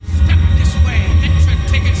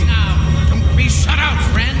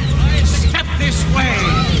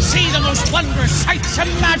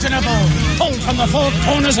imaginable. Pulled from the four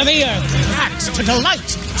corners of the earth. Acts to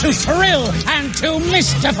delight, to thrill, and to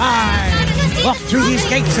mystify. Walk through these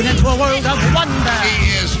gates and into a world of wonder.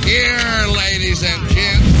 He is here, ladies and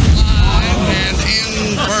gents, live and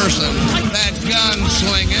in person. That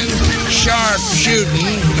gun-slinging,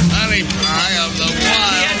 sharp-shooting honey pie of the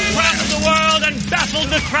wild. He has traveled the world and baffled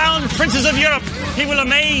the crown princes of Europe. He will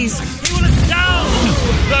amaze, he will astound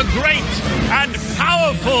the great and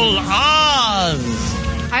powerful Oz.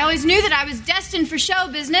 I always knew that I was destined for show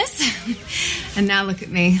business. And now look at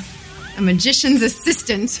me, a magician's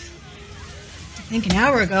assistant. I think an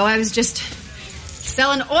hour ago I was just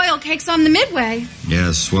selling oil cakes on the Midway.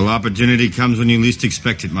 Yes, well, opportunity comes when you least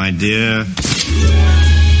expect it, my dear.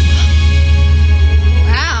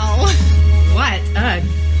 Wow, what a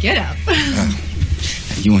get-up.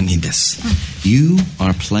 You won't need this. You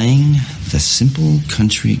are playing the simple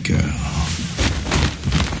country girl.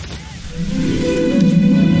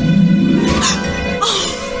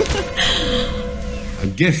 A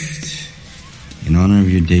gift in honor of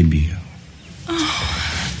your debut.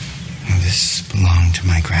 This belonged to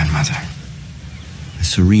my grandmother, a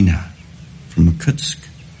Serena from Irkutsk,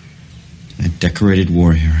 a decorated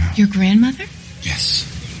war hero. Your grandmother? Yes,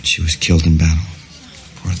 she was killed in battle.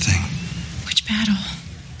 Poor thing. Which battle?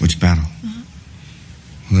 Which battle?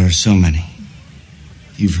 Well, there are so many.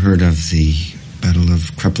 You've heard of the Battle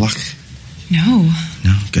of Kreplach? No.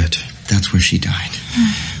 No? Good. That's where she died.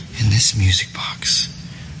 And this music box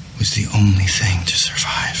was the only thing to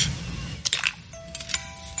survive.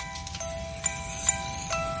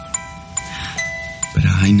 But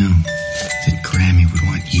I know that Grammy would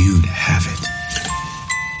want you to have it.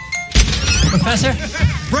 Professor?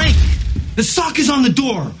 Break! The sock is on the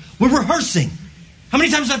door. We're rehearsing. How many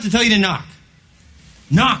times do I have to tell you to knock?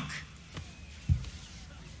 Knock!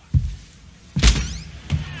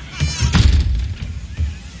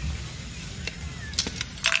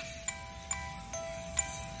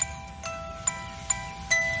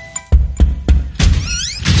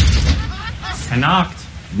 I knocked.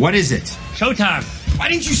 What is it? Showtime. Why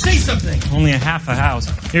didn't you say something? Only a half a house.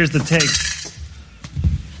 Here's the tape.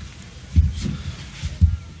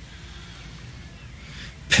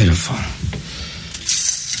 Pitiful.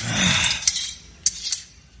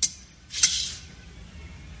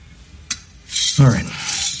 All right.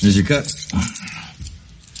 There's your cut.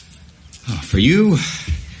 Oh, for you,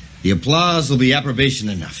 the applause will be approbation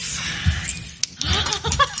enough.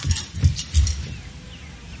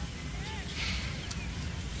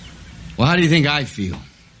 Well, how do you think I feel?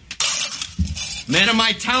 Man of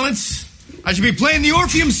my talents, I should be playing the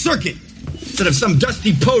Orpheum Circuit instead of some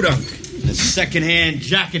dusty podunk. A second-hand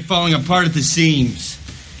jacket falling apart at the seams.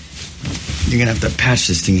 You're gonna have to patch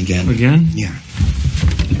this thing again. Again? Yeah.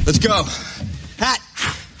 Let's go. Hat.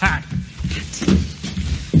 Hat.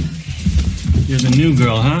 You're the new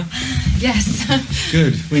girl, huh? Yes.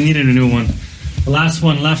 Good. We needed a new one. The last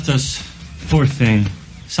one left us. Poor thing.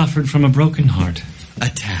 Suffered from a broken heart.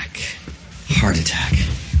 Attack. Heart attack.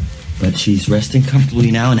 But she's resting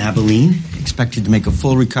comfortably now in Abilene, expected to make a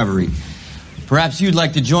full recovery. Perhaps you'd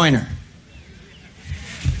like to join her.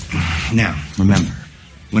 Now, remember,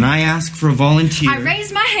 when I ask for a volunteer... I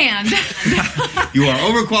raise my hand. You are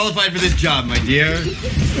overqualified for this job, my dear.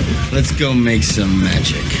 Let's go make some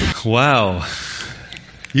magic. Wow.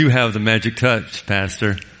 You have the magic touch,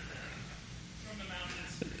 Pastor.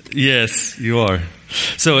 Yes, you are.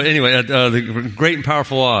 So anyway, the great and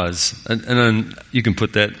powerful Oz. And then you can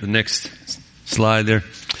put that, the next slide there.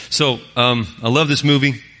 So I love this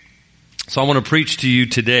movie. So I want to preach to you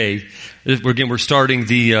today. We're starting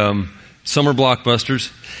the summer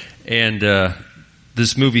blockbusters. And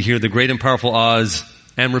this movie here, The Great and Powerful Oz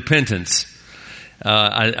and Repentance.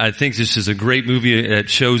 I think this is a great movie. It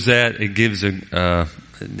shows that. It gives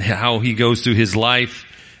how he goes through his life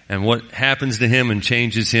and what happens to him and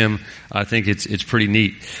changes him. I think it's pretty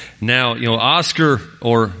neat. Now, Oscar,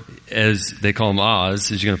 or as they call him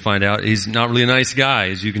Oz, as you're going to find out, he's not really a nice guy,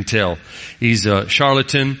 as you can tell. He's a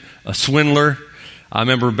charlatan, a swindler. I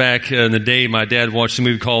remember back in the day, my dad watched a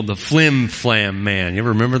movie called The Flim Flam Man. You ever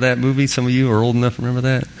remember that movie? Some of you are old enough to remember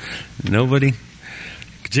that? Nobody?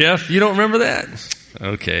 Jeff, you don't remember that?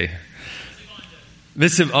 Okay.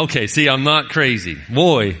 Okay, see, I'm not crazy.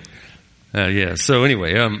 Boy. Yeah, so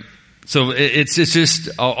anyway, so it's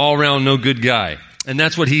just all around no good guy. And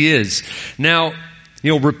that's what he is. Now,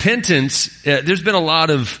 repentance, there's been a lot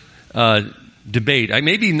of debate.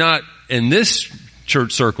 Maybe not in this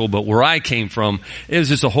church circle, but where I came from, it was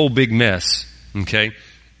just a whole big mess. Okay?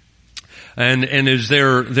 And is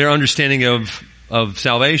their understanding of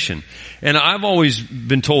salvation. And I've always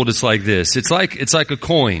been told it's like this. It's like a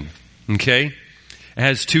coin. Okay?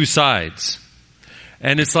 has two sides.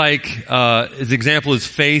 And it's like, the example is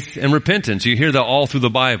faith and repentance. You hear that all through the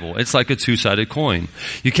Bible. It's like a two-sided coin.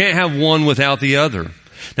 You can't have one without the other.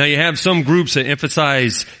 Now you have some groups that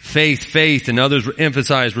emphasize faith, and others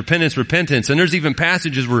emphasize repentance. And there's even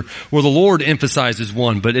passages where the Lord emphasizes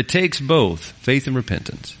one, but it takes both, faith and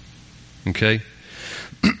repentance. Okay?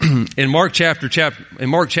 In Mark chapter 2,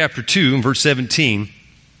 in verse 17,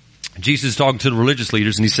 Jesus is talking to the religious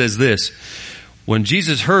leaders, and he says this: when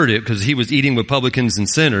Jesus heard it, because he was eating with publicans and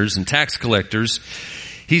sinners and tax collectors,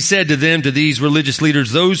 he said to them, to these religious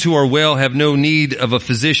leaders, those who are well have no need of a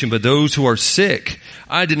physician, but those who are sick.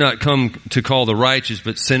 I did not come to call the righteous,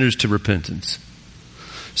 but sinners to repentance.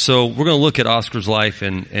 So we're going to look at Oscar's life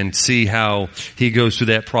and see how he goes through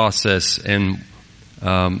that process and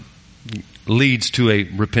leads to a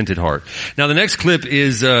repentant heart. Now the next clip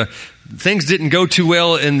is things didn't go too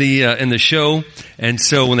well in the show, and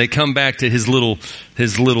so when they come back to his little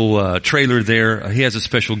trailer there, he has a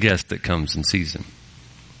special guest that comes and sees him.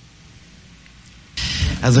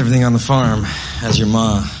 How's everything on the farm? How's your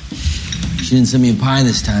ma? She didn't send me a pie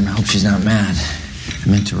this time. I hope she's not mad. I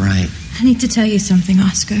meant to write. I need to tell you something,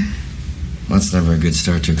 Oscar. Well, that's never a good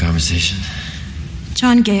start to a conversation.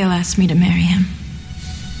 John Gale asked me to marry him.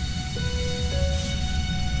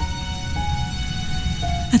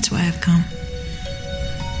 That's why I've come.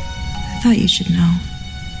 I thought you should know.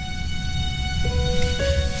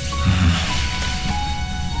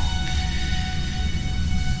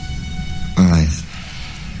 I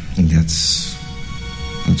think that's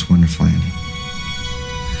wonderful, Annie.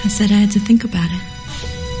 I said I had to think about it.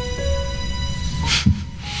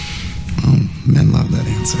 Oh, men love that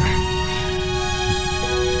answer.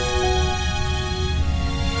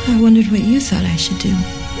 I wondered what you thought I should do.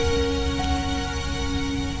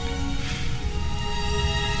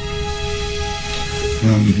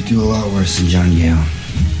 Well, you could do a lot worse than John Gale.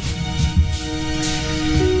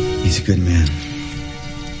 He's a good man.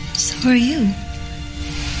 So are you.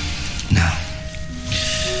 No.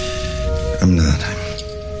 I'm not.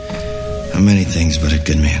 I'm many things, but a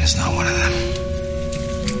good man is not one of them.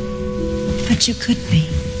 But you could be.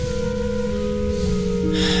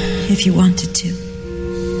 If you wanted to.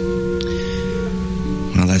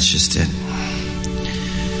 Well, that's just it.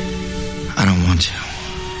 I don't want to.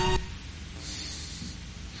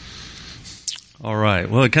 All right.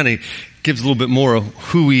 Well, it kind of gives a little bit more of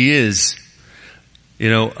who he is. You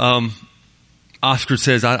know, Oscar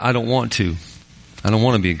says, I don't want to. I don't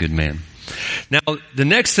want to be a good man. Now, the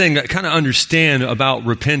next thing I kind of understand about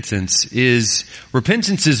repentance is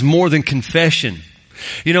more than confession.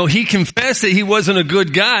 You know, he confessed that he wasn't a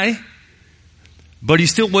good guy, but he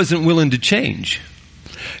still wasn't willing to change.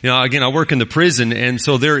 You know, again, I work in the prison, and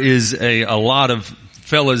so there is a lot of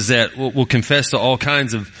fellas that will confess to all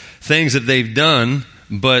kinds of things that they've done,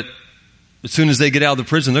 but as soon as they get out of the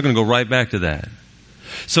prison, they're going to go right back to that.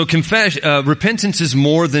 So repentance is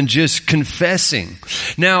more than just confessing.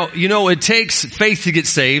 Now, you know, it takes faith to get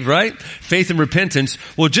saved, right? Faith and repentance.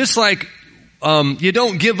 Well, just like you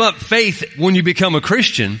don't give up faith when you become a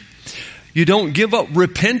Christian, you don't give up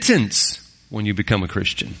repentance when you become a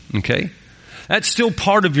Christian, okay? That's still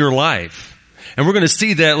part of your life. And we're going to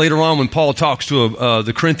see that later on when Paul talks to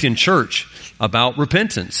the Corinthian church about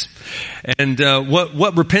repentance. And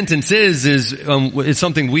what repentance is it's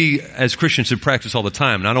something we as Christians should practice all the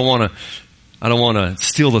time. And I don't want to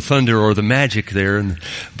steal the thunder or the magic there,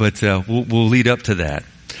 but we'll lead up to that.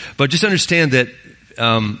 But just understand that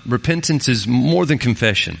repentance is more than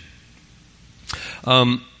confession.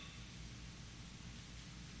 The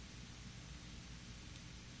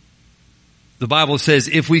Bible says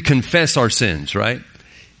if we confess our sins, right?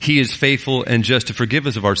 He is faithful and just to forgive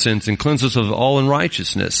us of our sins and cleanse us of all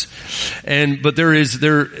unrighteousness. But there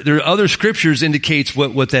are other scriptures indicates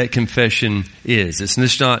what that confession is. It's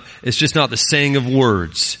just not the saying of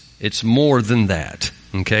words. It's more than that.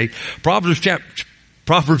 Okay? Proverbs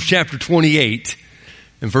chapter 28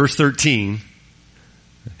 and verse 13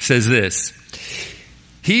 says this: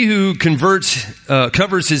 he who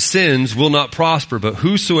covers his sins will not prosper, but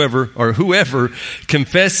whoever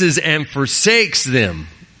confesses and forsakes them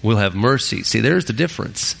will have mercy. See, there's the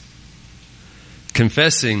difference.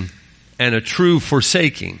 Confessing and a true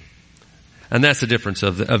forsaking. And that's the difference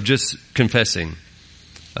of just confessing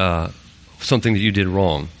something that you did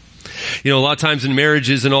wrong. You know, a lot of times in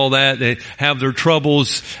marriages and all that, they have their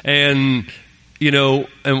troubles, and in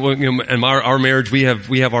our marriage, we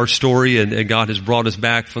have our story, and God has brought us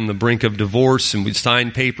back from the brink of divorce, and we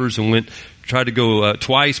signed papers and tried to go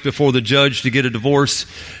twice before the judge to get a divorce,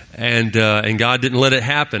 and God didn't let it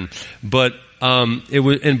happen. But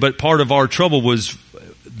but part of our trouble was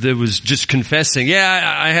there was just confessing,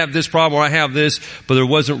 yeah, I have this problem or I have this, but there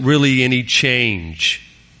wasn't really any change.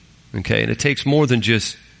 Okay, and it takes more than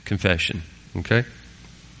just confession. Okay?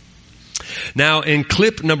 Now, in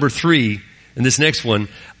clip number 3, in this next one,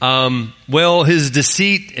 his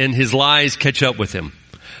deceit and his lies catch up with him.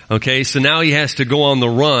 Okay, so now he has to go on the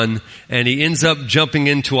run, and he ends up jumping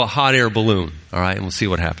into a hot air balloon. All right, and we'll see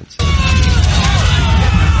what happens.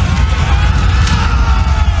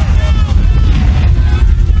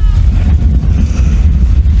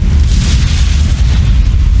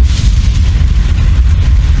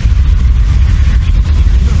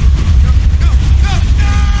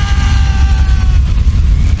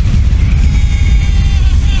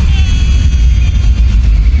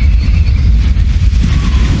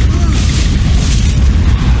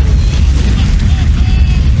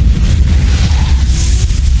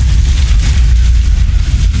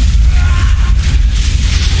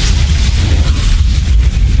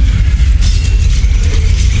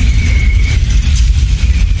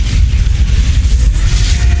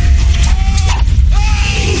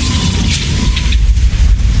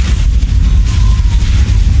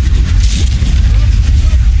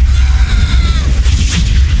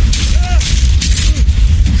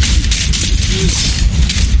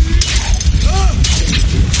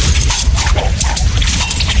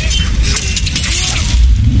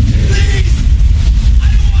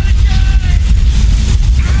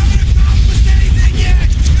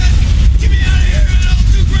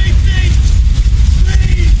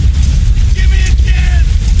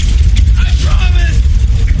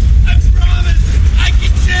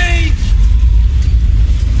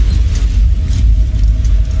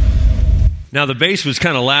 Now, the bass was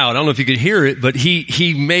kind of loud. I don't know if you could hear it, but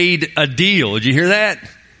he made a deal. Did you hear that?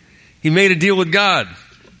 He made a deal with God.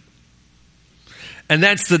 And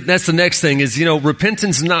that's the next thing is,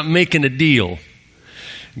 repentance is not making a deal.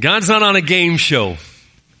 God's not on a game show.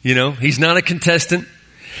 He's not a contestant.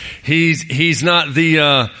 He's not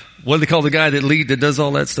the, what do they call the guy that does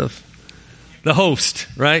all that stuff? The host,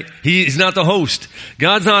 right? He's not the host.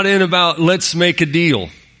 God's not in about, let's make a deal.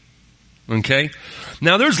 Okay?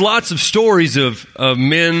 Now, there's lots of stories of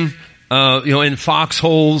men, in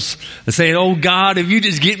foxholes saying, oh, God, if you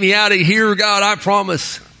just get me out of here, God, I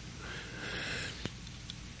promise.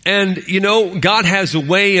 And, God has a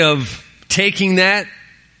way of taking that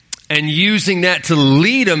and using that to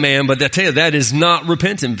lead a man, but I tell you, that is not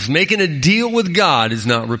repentance. Making a deal with God is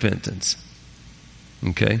not repentance.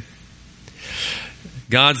 Okay?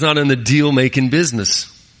 God's not in the deal-making business.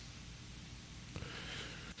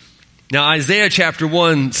 Now, Isaiah chapter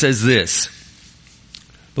 1 says this.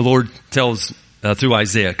 The Lord tells through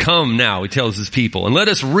Isaiah, come now, he tells his people, and let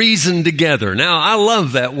us reason together. Now, I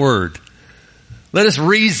love that word. Let us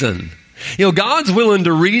reason. God's willing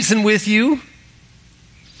to reason with you.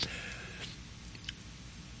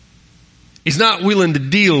 He's not willing to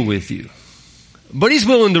deal with you. But he's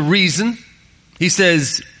willing to reason. He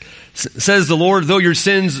says the Lord, though your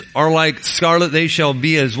sins are like scarlet, they shall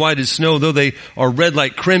be as white as snow. Though they are red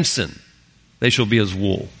like crimson, they shall be as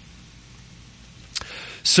wool.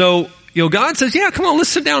 So, God says, yeah, come on, let's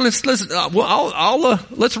sit down. Let's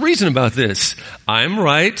reason about this. I'm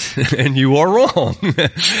right and you are wrong.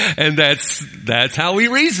 And that's how we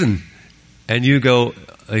reason. And you go,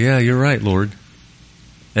 yeah, you're right, Lord.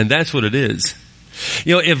 And that's what it is.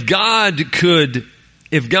 If God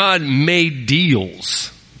made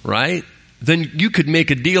deals, right? Then you could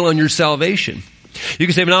make a deal on your salvation. You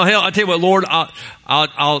can say, "Now, I'll tell you what, Lord,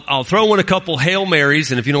 I'll throw in a couple Hail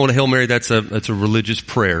Marys." And if you know what a Hail Mary, that's a religious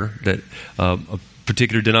prayer that a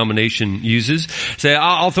particular denomination uses. Say,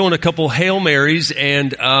 I'll throw in a couple Hail Marys,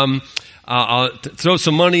 and I'll throw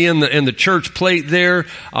some money in the church plate there.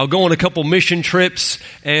 I'll go on a couple mission trips,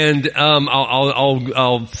 and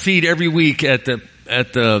I'll feed every week at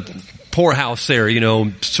the poorhouse there,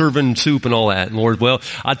 serving soup and all that. And Lord, well,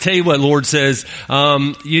 I'll tell you what, Lord says,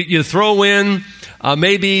 you throw in,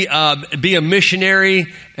 maybe, be a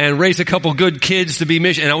missionary and raise a couple good kids to be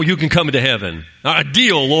and you can come into heaven. A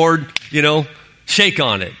deal, Lord, shake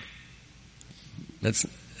on it. That's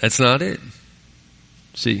not it.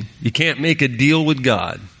 See, you can't make a deal with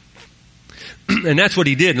God. And that's what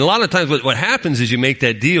he did. And a lot of times what happens is you make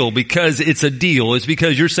that deal because it's a deal. It's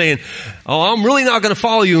because you're saying, oh, I'm really not going to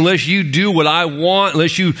follow you unless you do what I want,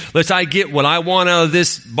 unless I get what I want out of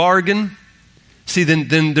this bargain. See, then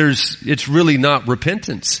it's really not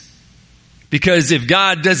repentance. Because if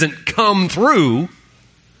God doesn't come through,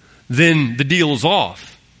 then the deal's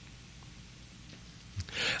off.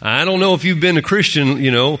 I don't know if you've been a Christian,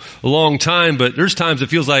 a long time, but there's times it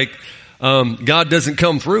feels like God doesn't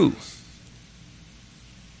come through.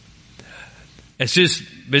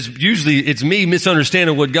 It's me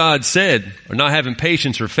misunderstanding what God said, or not having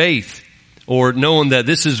patience or faith, or knowing that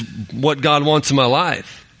this is what God wants in my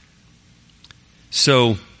life.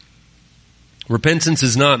 So, repentance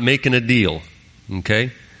is not making a deal,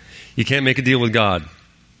 okay? You can't make a deal with God.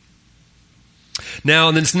 Now,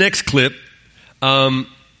 in this next clip,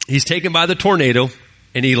 he's taken by the tornado,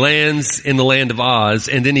 and he lands in the land of Oz,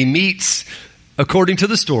 and then he meets, according to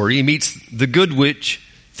the story, he meets the good witch,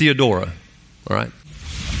 Theodora. All right?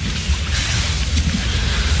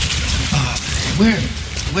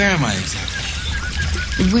 Where am I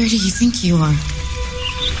exactly? Where do you think you are?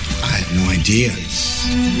 I have no idea. It's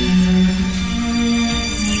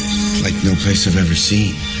like no place I've ever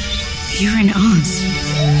seen. You're in Oz.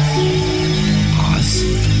 Oz?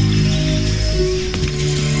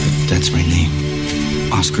 That's my name.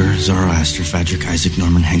 Oscar Zoroaster Fadric Isaac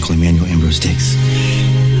Norman Henkel Emmanuel Ambrose Diggs.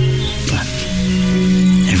 But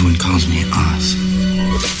everyone calls me Oz.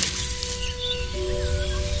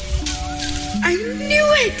 I knew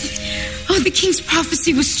it! Oh, the king's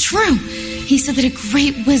prophecy was true. He said that a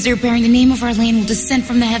great wizard bearing the name of our land will descend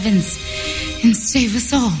from the heavens and save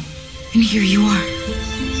us all. And here you are.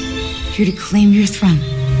 Here to claim your throne.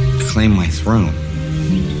 Claim my throne?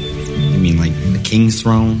 You mean like the king's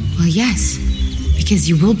throne? Well, yes. Because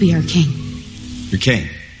you will be our king. Your king?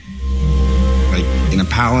 Like in a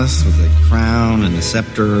palace with a crown and a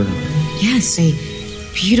scepter? Yes, a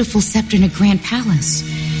beautiful scepter in a grand palace.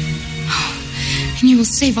 And you will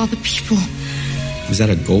save all the people. Is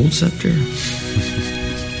that a gold scepter?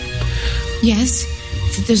 Yes.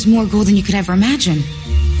 There's more gold than you could ever imagine.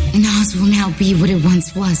 And Oz will now be what it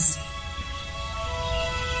once was.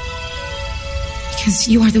 Because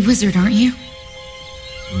you are the wizard, aren't you?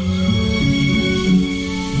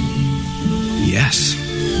 Yes.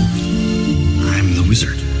 I'm the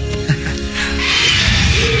wizard.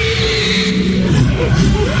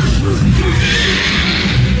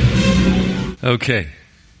 Okay.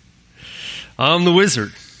 I'm the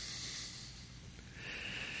wizard.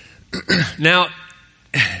 Now,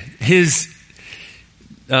 his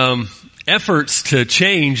efforts to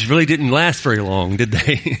change really didn't last very long, did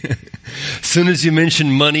they? As soon as you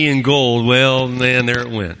mentioned money and gold, well, man, there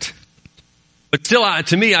it went. But still,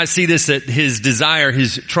 to me, I see this at his desire,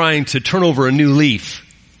 his trying to turn over a new leaf,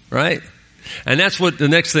 right? And that's what the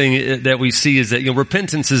next thing that we see is that,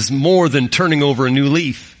 repentance is more than turning over a new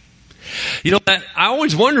leaf. I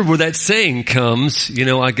always wondered where that saying comes.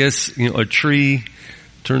 I guess, a tree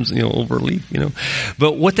turns, over a leaf,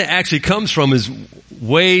 But what that actually comes from is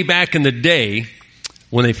way back in the day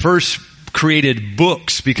when they first created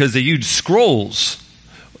books, because they used scrolls,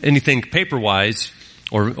 anything paper-wise,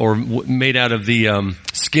 or made out of the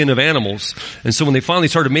skin of animals. And so when they finally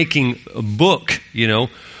started making a book,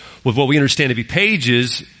 with what we understand to be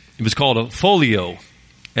pages, it was called a folio.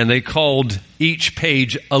 And they called each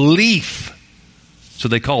page a leaf. So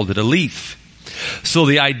they called it a leaf. So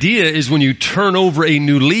the idea is when you turn over a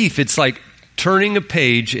new leaf, it's like turning a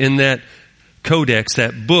page in that codex,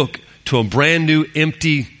 that book, to a brand new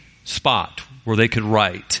empty spot where they could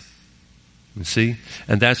write. You see?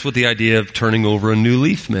 And that's what the idea of turning over a new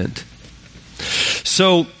leaf meant.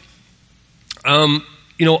 So,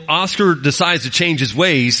 Oscar decides to change his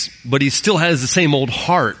ways, but he still has the same old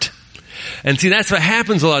heart. And see, that's what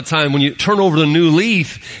happens a lot of time when you turn over the new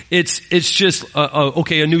leaf. It's just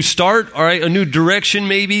a new start, all right, a new direction,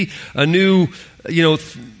 maybe a new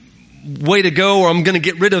way to go, or I'm going to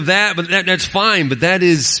get rid of that. But that's fine. But that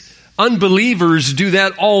is, unbelievers do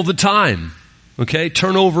that all the time. Okay,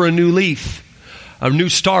 turn over a new leaf, a new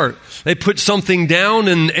start. They put something down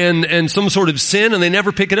and some sort of sin, and they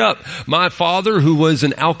never pick it up. My father, who was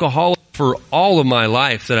an alcoholic for all of my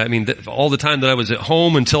life, all the time that I was at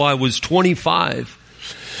home until I was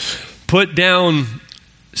 25, put down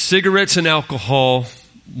cigarettes and alcohol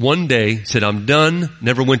one day, said, I'm done,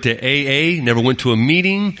 never went to AA, never went to a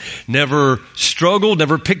meeting, never struggled,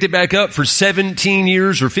 never picked it back up for 17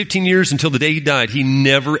 years or 15 years until the day he died. He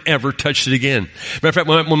never, ever touched it again. Matter of fact,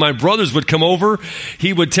 when my brothers would come over,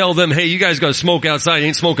 he would tell them, hey, you guys got to smoke outside. You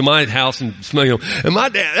ain't smoking my house. And smell, And my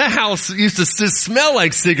dad, that house used to smell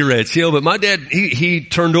like cigarettes, but my dad, he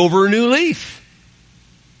turned over a new leaf.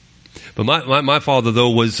 But my father,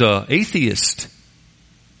 though, was atheist.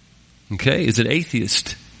 Okay, is an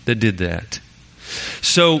atheist that did that.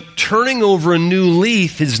 So turning over a new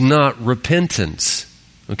leaf is not repentance.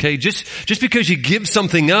 Okay, just because you give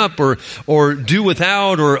something up or do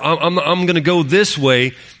without, or I'm going to go this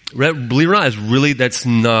way, believe it or not, really that's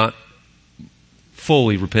not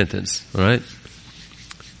fully repentance. All right,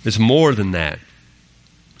 it's more than that.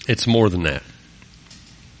 It's more than that.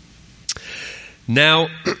 Now,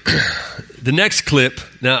 the next clip.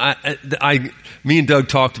 Now, me and Doug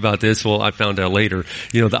talked about this. Well, I found out later.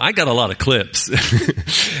 I got a lot of clips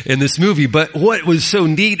in this movie. But what was so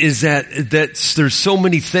neat is that there's so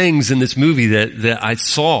many things in this movie that I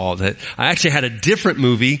saw that I actually had a different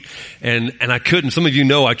movie and I couldn't. Some of you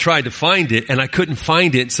know I tried to find it and I couldn't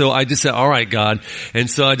find it. So I just said, all right, God. And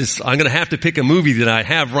so I'm going to have to pick a movie that I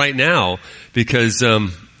have right now because,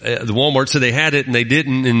 the Walmart said they had it and they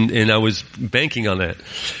didn't, and I was banking on that.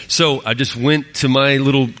 So I just went to my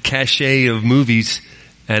little cache of movies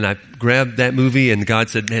and I grabbed that movie and God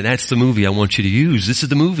said, man, that's the movie I want you to use. This is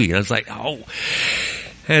the movie. And I was like, oh.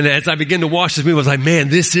 And as I began to watch this movie, I was like, man,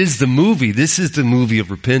 this is the movie. This is the movie of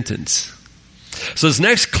repentance. So this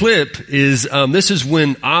next clip is, this is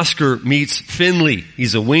when Oscar meets Finley.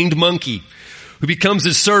 He's a winged monkey who becomes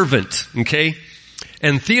his servant, okay?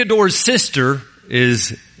 And Theodore's sister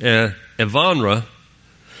is Evonra.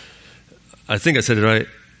 I think I said it right.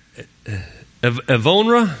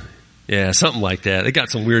 Evonra? Yeah, something like that. They got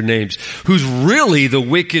some weird names. Who's really the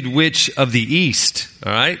wicked witch of the East,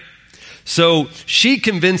 all right? So she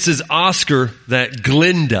convinces Oscar that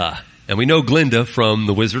Glinda, and we know Glinda from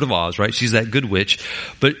The Wizard of Oz, right? She's that good witch.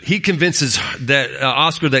 But he convinces that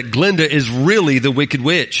Oscar that Glinda is really the wicked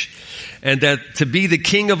witch. And that to be the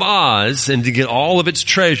king of Oz and to get all of its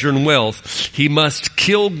treasure and wealth, he must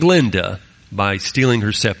kill Glinda by stealing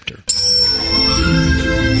her scepter.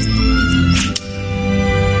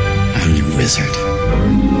 I'm your wizard.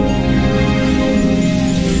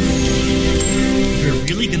 You're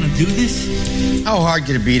really gonna do this? How hard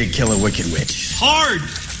could it be to kill a wicked witch? Hard.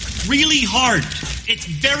 Really hard. It's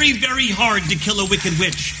very, very hard to kill a wicked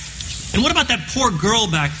witch. And what about that poor girl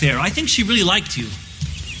back there? I think she really liked you.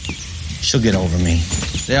 She'll get over me.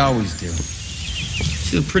 They always do.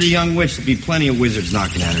 She's a pretty young witch. There'll be plenty of wizards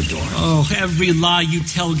knocking at her door. Oh, every lie you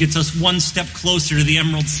tell gets us one step closer to the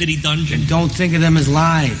Emerald City dungeon. And don't think of them as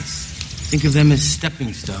lies. Think of them as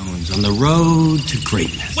stepping stones on the road to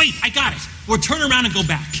greatness. Wait, I got it. Or turn around and go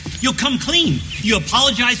back. You'll come clean. You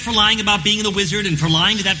apologize for lying about being the wizard and for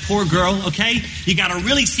lying to that poor girl, okay? You gotta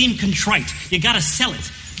really seem contrite. You gotta sell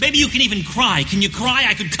it. Maybe you can even cry. Can you cry?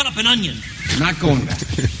 I could cut up an onion. I'm not going back.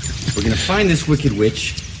 We're going to find this wicked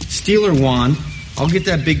witch, steal her wand, I'll get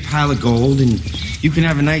that big pile of gold, and you can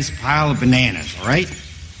have a nice pile of bananas, all right?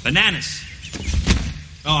 Bananas?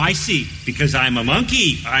 Oh, I see. Because I'm a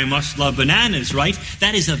monkey, I must love bananas, right?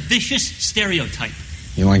 That is a vicious stereotype.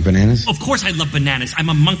 You like bananas? Of course I love bananas. I'm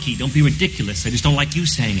a monkey. Don't be ridiculous. I just don't like you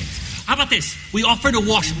saying it. How about this? We offer to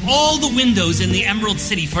wash all the windows in the Emerald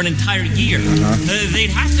City for an entire year. They'd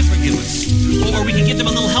have to forgive us. Or we could give them a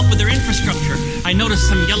little help with their infrastructure. I noticed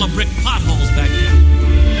some yellow brick potholes back there.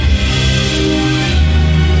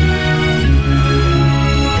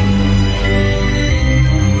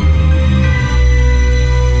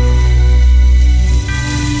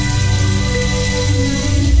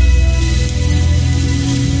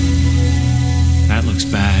 That looks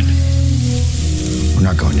bad. We're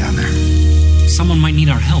not going down there. Someone might need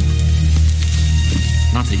our help.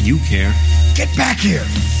 Not that you care. Get back here!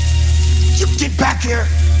 You get back here!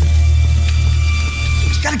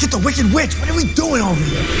 We gotta get the wicked witch. What are we doing over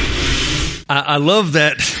here? I love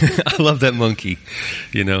that. I love that monkey.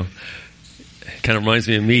 You know, kind of reminds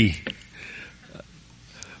me of me.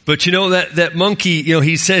 But you know that monkey. You know,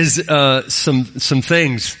 he says some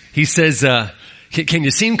things. He says, "Can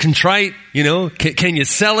you seem contrite? You know, can you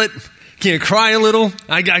sell it? Can you cry a little?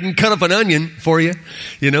 I can cut up an onion for you,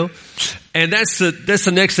 you know." And that's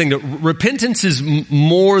the next thing. That repentance is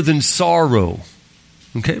more than sorrow.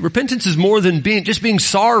 Okay, repentance is more than just being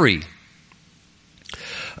sorry.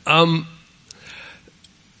 I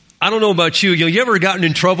don't know about you. You ever gotten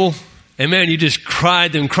in trouble and man, you just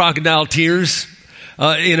cried them crocodile tears,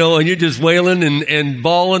 you know, and you're just wailing and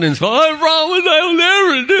bawling and saying, "I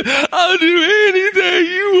promise I'll do anything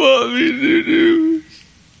you want me to do."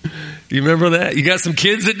 You remember that? You got some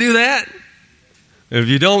kids that do that? If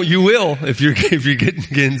you don't, you will. If you're getting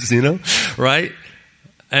kids, you know, right?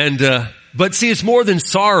 And but see, it's more than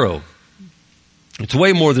sorrow. It's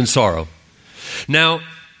way more than sorrow. Now,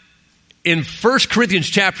 in 1 Corinthians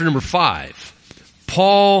chapter number 5,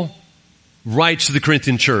 Paul writes to the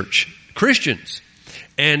Corinthian church, Christians,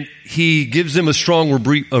 and he gives them a strong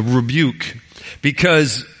rebuke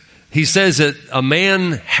because he says that a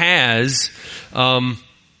man has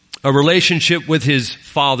a relationship with his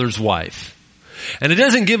father's wife. And it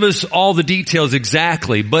doesn't give us all the details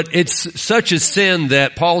exactly, but it's such a sin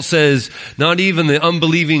that Paul says not even the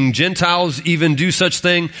unbelieving Gentiles even do such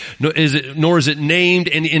thing, nor is it named,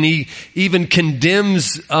 and he even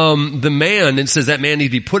condemns the man and says that man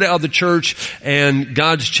needs to be put out of the church and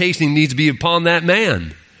God's chastening needs to be upon that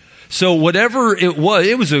man. So whatever it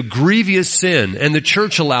was a grievous sin, and the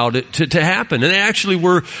church allowed it to happen, and they actually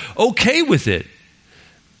were okay with it.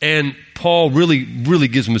 And Paul really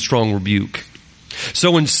gives them a strong rebuke.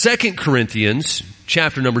 So in 2 Corinthians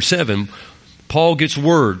chapter number 7, Paul gets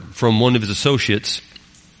word from one of his associates.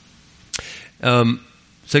 2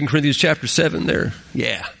 Corinthians chapter 7 there.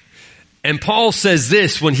 Yeah. And Paul says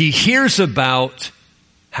this when he hears about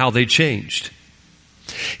how they changed.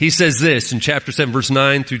 He says this in chapter 7, verse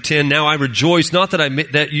 9 through 10. Now I rejoice not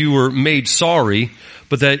that you were made sorry,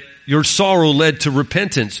 but that your sorrow led to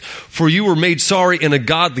repentance. For you were made sorry in a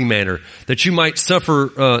godly manner, that you might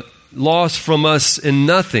suffer loss from us in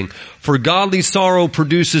nothing. For godly sorrow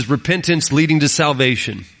produces repentance leading to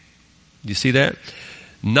salvation. You see that?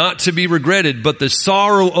 Not to be regretted, but the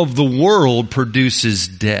sorrow of the world produces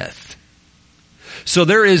death. So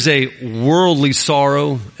there is a worldly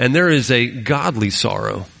sorrow and there is a godly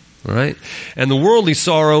sorrow, all right? And the worldly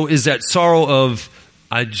sorrow is that sorrow of,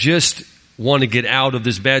 I just want to get out of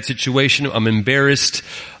this bad situation. I'm embarrassed.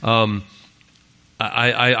 I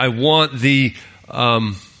want the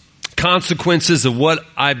consequences of what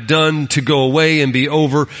I've done to go away and be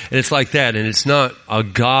over. And it's like that. And it's not a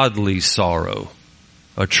godly sorrow,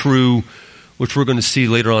 a true, which we're going to see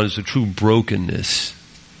later on, is a true brokenness.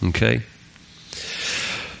 Okay?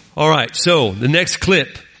 All right, so the next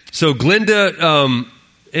clip. So Glinda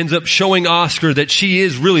ends up showing Oscar that she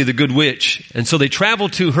is really the good witch. And so they travel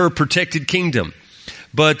to her protected kingdom.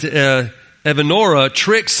 But Evanora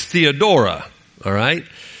tricks Theodora, all right,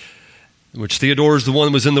 which Theodora is the one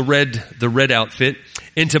who was in the red outfit,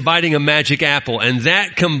 into biting a magic apple. And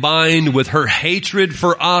that, combined with her hatred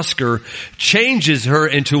for Oscar, changes her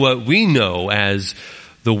into what we know as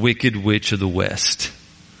the Wicked Witch of the West.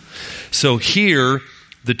 So here,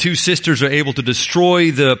 the two sisters are able to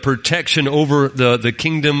destroy the protection over the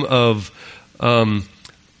kingdom of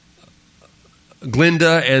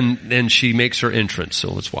Glinda, and she makes her entrance.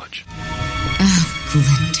 So let's watch. Oh,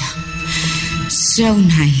 Glinda. So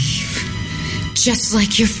naive. Just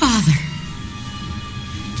like your father.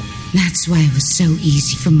 That's why it was so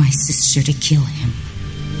easy for my sister to kill him.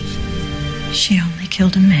 She only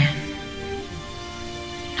killed a man.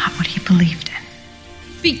 Not what he believed in.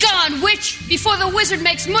 Be gone, witch, before the wizard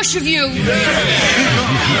makes mush of you!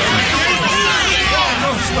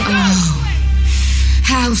 Oh,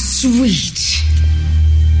 how sweet.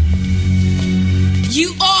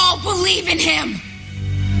 You all believe in him!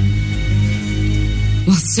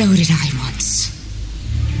 Well, so did I once.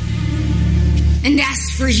 And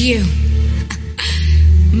as for you,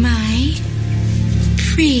 my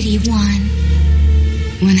pretty one,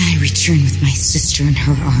 when I return with my sister and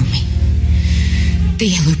her army, the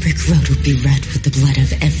yellow brick road will be red with the blood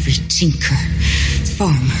of every tinker,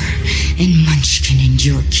 farmer, and munchkin in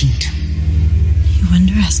your kingdom. You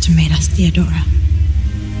underestimate us, Theodora.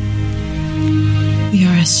 We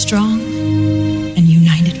are a strong and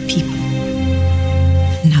united people.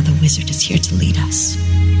 And now the wizard is here to lead us.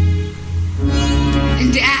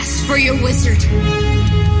 And as for your wizard,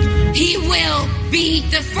 he will be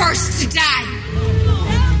the first to die.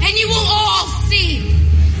 And you will all see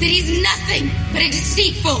that he's nothing but a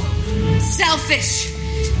deceitful, selfish,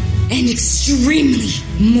 and extremely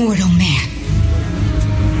mortal man.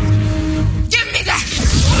 Give me that!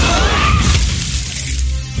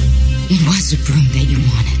 It was a broom that you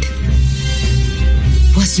wanted.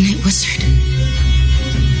 Wasn't it, wizard?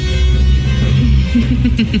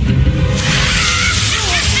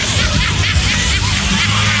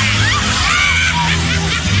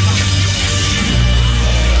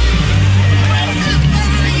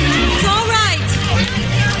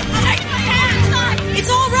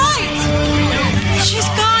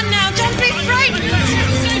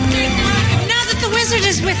 Wizard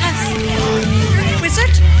is with us.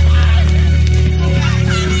 Wizard?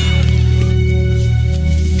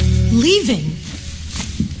 Leaving?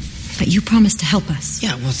 But you promised to help us.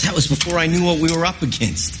 Yeah, well, that was before I knew what we were up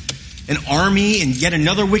against. An army and yet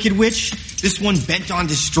another wicked witch? This one bent on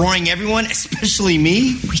destroying everyone, especially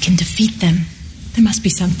me? We can defeat them. There must be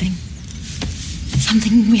something.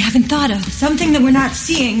 Something we haven't thought of. Something that we're not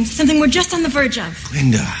seeing. Something we're just on the verge of.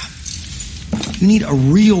 Linda, you need a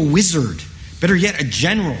real wizard. Better yet, a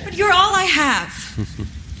general. But you're all I have.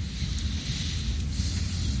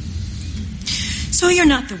 So you're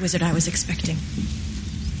not the wizard I was expecting.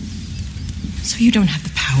 So you don't have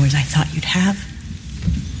the powers I thought you'd have.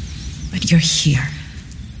 But you're here.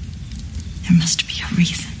 There must be a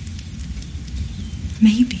reason.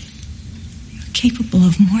 Maybe you're capable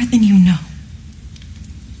of more than you know.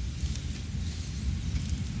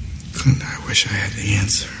 Clint, I wish I had the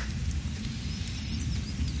answer.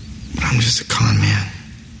 But I'm just a con man.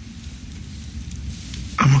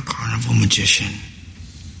 I'm a carnival magician.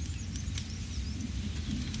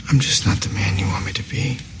 I'm just not the man you want me to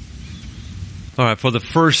be. All right, for the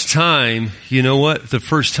first time, you know what? The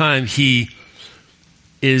first time he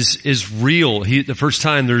is real. The first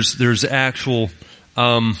time there's actual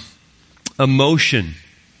emotion.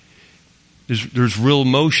 There's real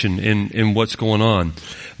emotion in what's going on.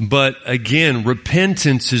 But again,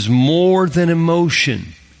 repentance is more than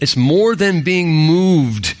emotion. It's more than being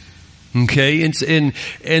moved. Okay, and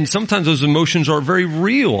sometimes those emotions are very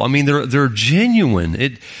real. I mean, they're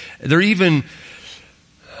genuine. They're even.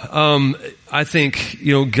 I think,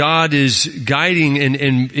 God is guiding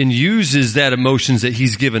and uses that emotions that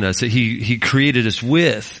He's given us, that He created us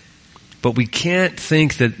with. But we can't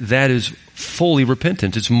think that is fully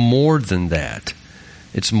repentant. It's more than that.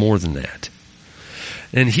 It's more than that.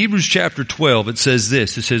 In Hebrews chapter 12, it says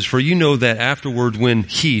this. It says, "For you know that afterward when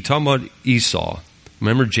talking about Esau,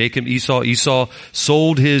 remember Jacob, Esau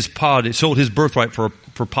sold his birthright for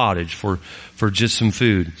pottage, for just some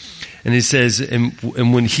food. And it says, and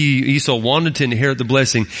when Esau wanted to inherit the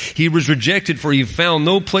blessing, he was rejected, for he found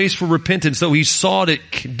no place for repentance, though he sought it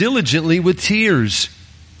diligently with tears."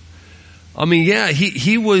 I mean, yeah,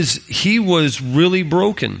 he was really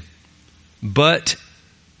broken, but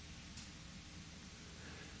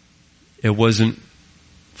it wasn't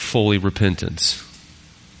fully repentance.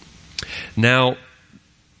 Now,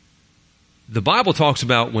 the Bible talks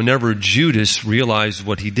about whenever Judas realized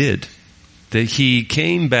what he did, that he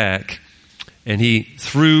came back and he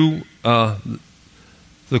threw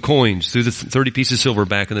the coins, threw the 30 pieces of silver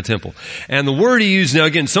back in the temple. And the word he used, now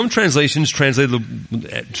again, some translations translate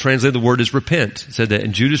the word as repent. It said that,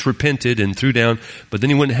 and Judas repented and threw down, but then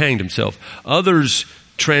he went and hanged himself. Others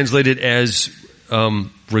translate it as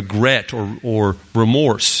regret or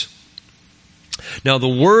remorse. Now the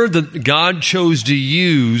word that God chose to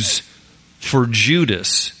use for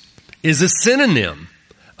Judas is a synonym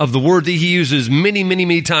of the word that He uses many, many,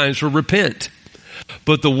 many times for repent.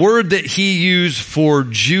 But the word that He used for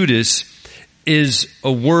Judas is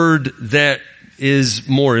a word that is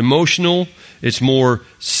more emotional, it's more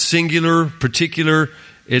singular, particular,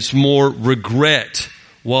 it's more regret,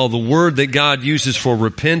 while the word that God uses for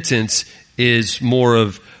repentance is more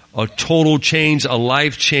of a total change, a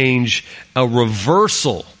life change, a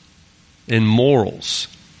reversal in morals.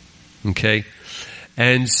 Okay?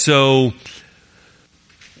 And so,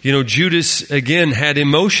 Judas, again, had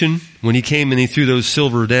emotion when he came and he threw those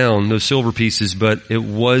silver pieces, but it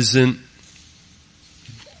wasn't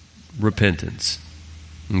repentance.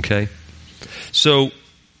 Okay? So,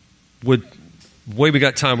 with the way we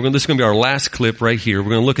got time, this is going to be our last clip right here. We're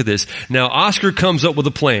going to look at this. Now, Oscar comes up with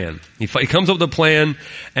a plan. He comes up with a plan,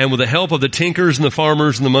 and with the help of the Tinkers and the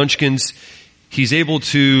Farmers and the Munchkins, he's able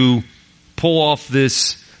to pull off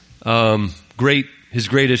this his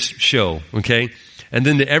greatest show. Okay? And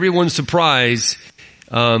then to everyone's surprise,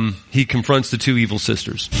 he confronts the two evil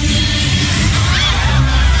sisters.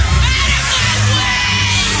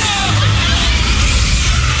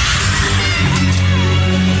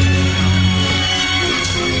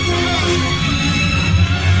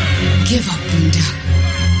 Give up, Linda.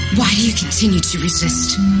 Why do you continue to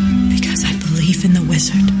resist? Because I believe in the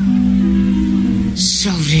wizard.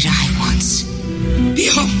 So did I once.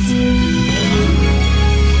 Behold!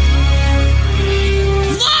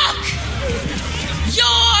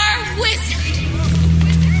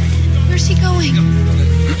 Where's he going?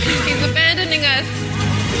 He's abandoning us.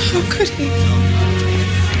 How could he?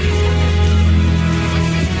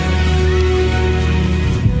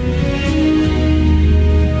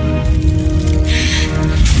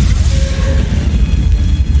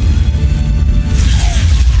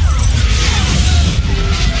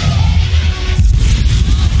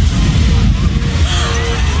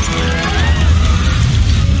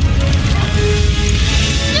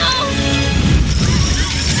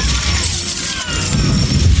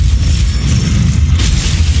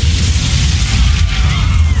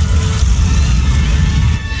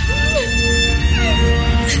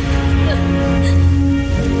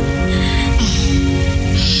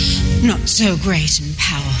 Not so great and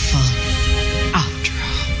powerful, after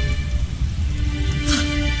all.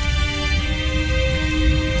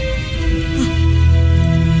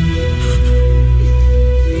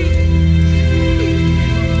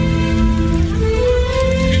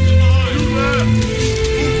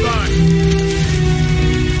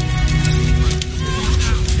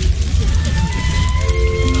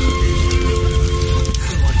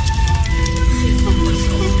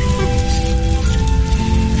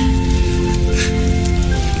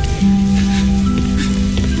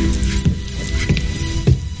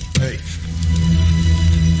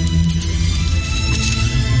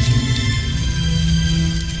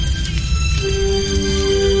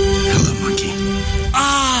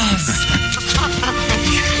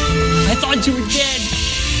 thought you were dead.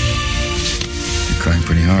 You're crying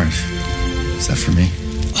pretty hard. Is that for me?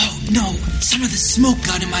 Oh, no. Some of the smoke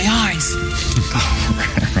got in my eyes.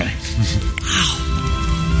 Right. Wow.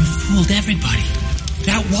 You fooled everybody.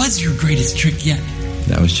 That was your greatest trick yet.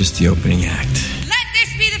 That was just the opening act. Let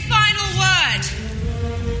this be the final word.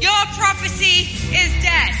 Your prophecy is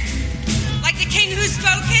dead. Like the king who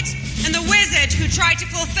spoke it and the wizard who tried to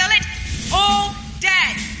fulfill it, all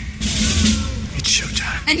dead. It's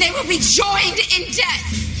showtime. And they will be joined in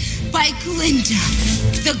death by Glinda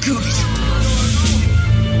the Good.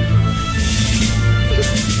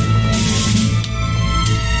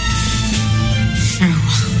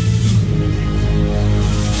 Farewell.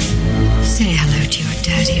 Say hello to your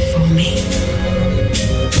daddy for me.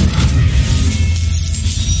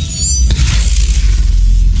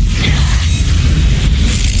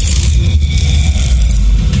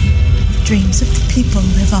 Dreams of the people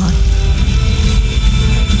live on.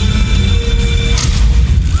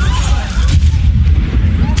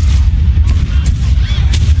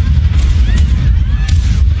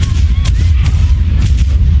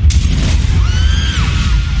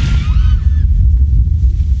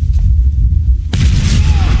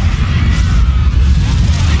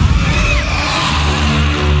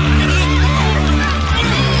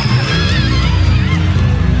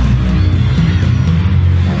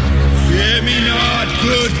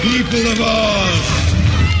 People of Oz,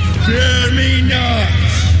 fear me not,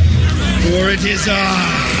 for it is I,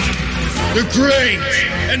 the great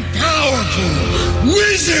and powerful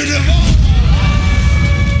Wizard of Oz.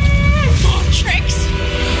 More tricks.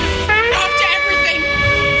 After everything.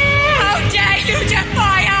 How dare you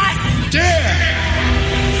defy us? Dare?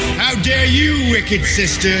 How dare you, wicked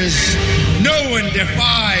sisters? No one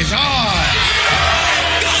defies Oz.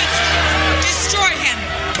 Good. Destroy him.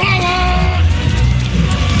 Follow!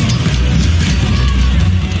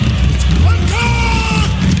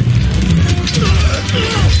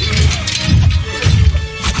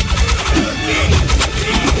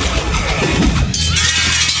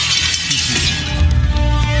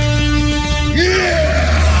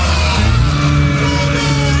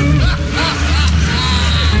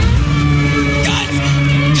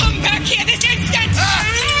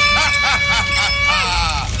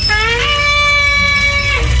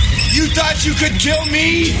 You could kill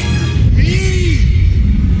me? Me?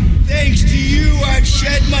 Thanks to you, I've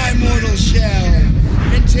shed my mortal shell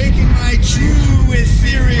and taken my true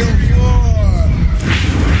ethereal form.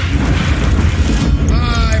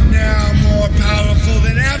 I'm now more powerful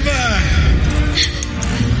than ever.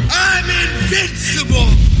 I'm invincible.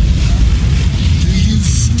 Do you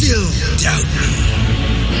still doubt me?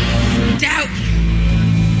 Doubt?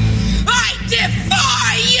 I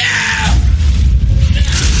defy you!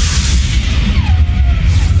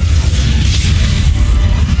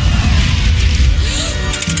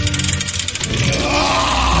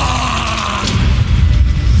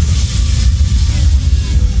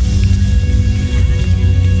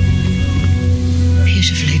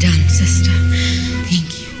 Beautifully done, sister. Thank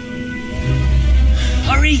you.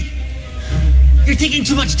 Hurry! You're taking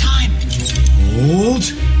too much time. Hold.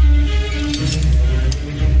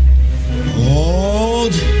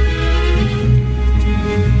 Hold.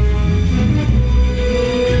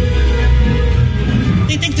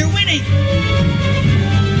 They think they're winning.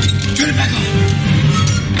 Turn it back on.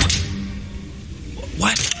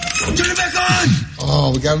 What? Turn it back on!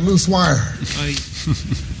 Oh, we got a loose wire.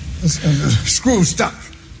 Screw stuck.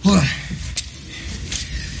 Hold on.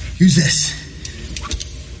 Use this.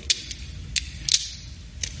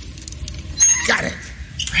 Got it.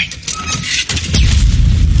 Right.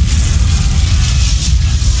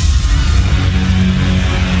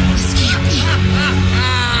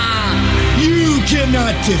 You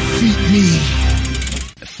cannot defeat me.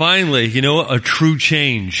 Finally, you know, a true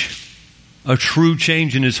change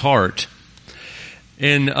in his heart.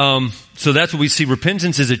 And so that's what we see.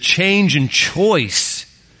 Repentance is a change in choice.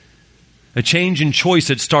 A change in choice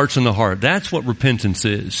that starts in the heart. That's what repentance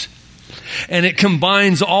is. And it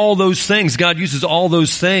combines all those things. God uses all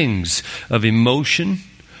those things of emotion,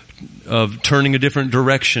 of turning a different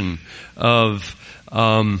direction, of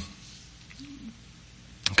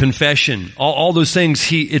confession. All those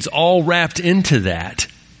things, it's all wrapped into that.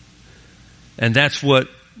 And that's what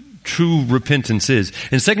true repentance is.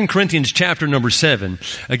 In 2 Corinthians chapter number 7,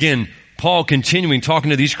 again, Paul continuing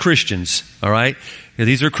talking to these Christians, all right? Yeah,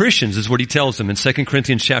 these are Christians, is what he tells them in 2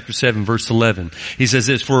 Corinthians chapter 7, verse 11. He says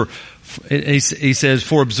this, for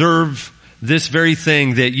observe this very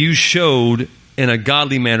thing that you showed in a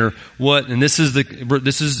godly manner. What? And this is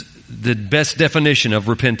the best definition of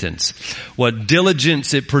repentance. What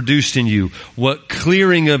diligence it produced in you, what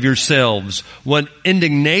clearing of yourselves, what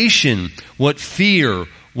indignation, what fear,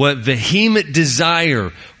 what vehement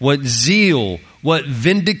desire, what zeal, what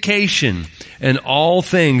vindication, and all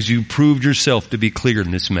things you proved yourself to be clear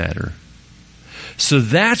in this matter. So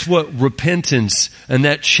that's what repentance and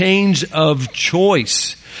that change of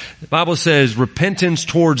choice. The Bible says repentance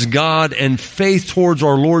towards God and faith towards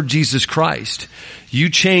our Lord Jesus Christ. You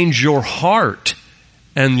change your heart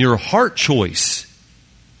and your heart choice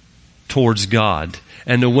towards God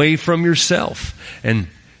and away from yourself and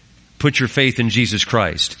put your faith in Jesus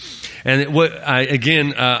Christ. And what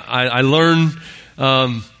I learned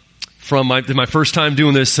from my first time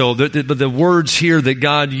doing this. So the words here that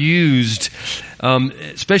God used,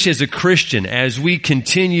 especially as a Christian, as we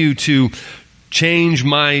continue to change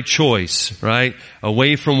my choice, right,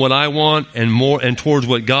 away from what I want and more and towards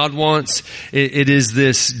what God wants, it is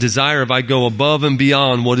this desire of I go above and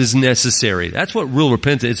beyond what is necessary. That's what real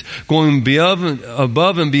repentance is, going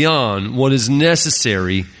above and beyond what is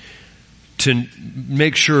necessary to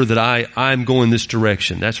make sure that I'm going this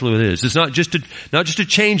direction. That's what it is. It's not just a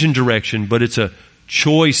change in direction, but it's a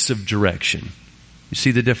choice of direction. You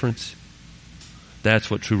see the difference? That's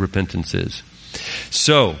what true repentance is.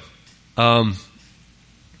 So, I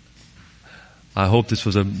hope this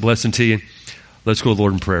was a blessing to you. Let's go,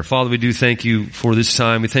 Lord, in prayer. Father, we do thank you for this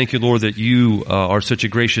time. We thank you, Lord, that you are such a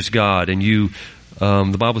gracious God, and you,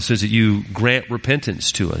 the Bible says that you grant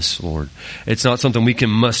repentance to us, Lord. It's not something we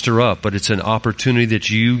can muster up, but it's an opportunity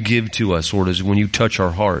that you give to us, Lord, is when you touch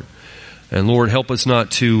our heart. And Lord, help us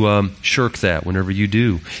not to shirk that whenever you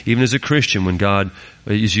do. Even as a Christian, when God,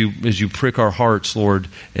 as you prick our hearts, Lord,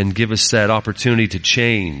 and give us that opportunity to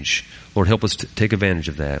change, Lord, help us to take advantage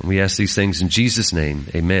of that. And we ask these things in Jesus' name.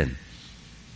 Amen.